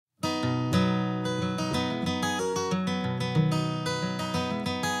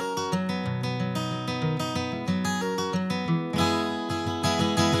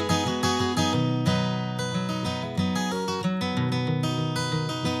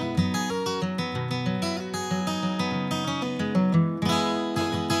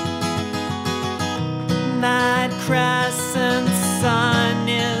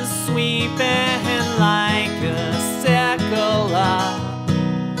spin like a sickle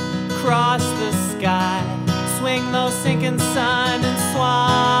across the sky. Swing low, sinking sun, and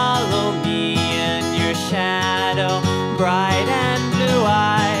swallow me in your shadow, bright and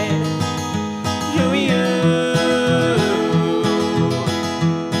blue-eyed. Who are you?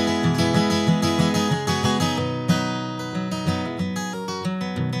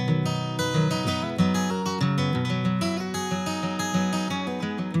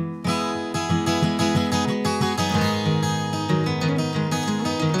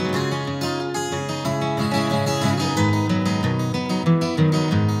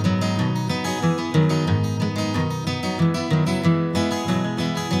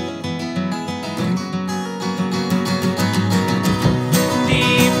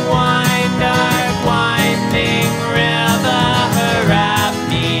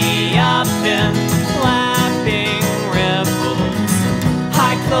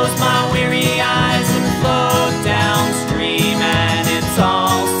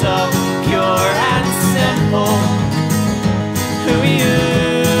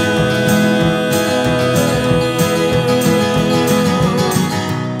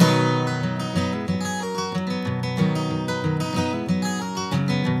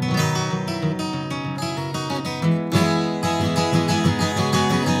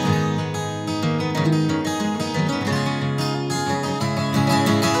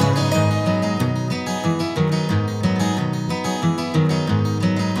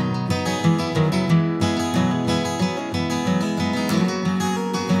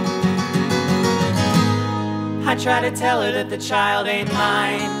 I try to tell her that the child ain't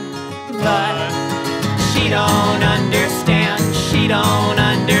mine, but she don't understand, she don't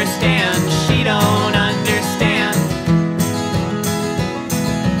understand, she don't understand.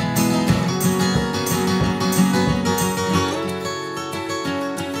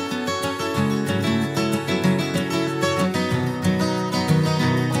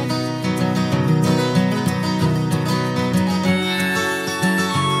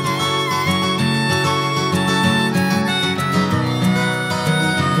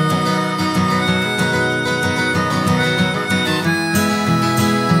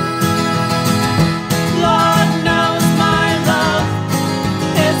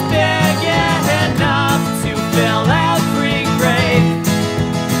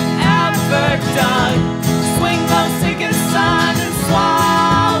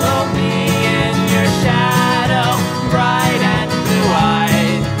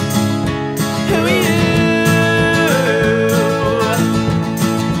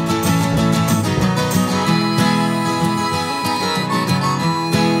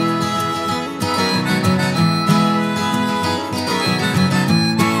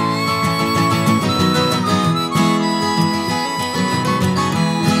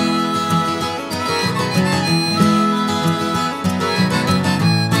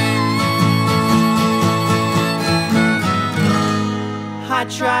 I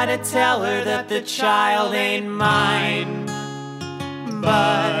try to tell her that the child ain't mine,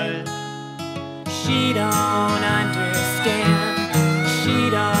 but she don't understand, she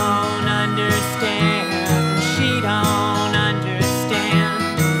don't understand, she don't understand.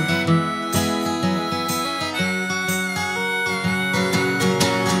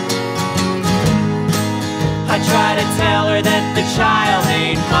 I try to tell her that the child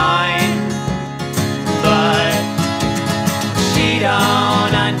ain't mine,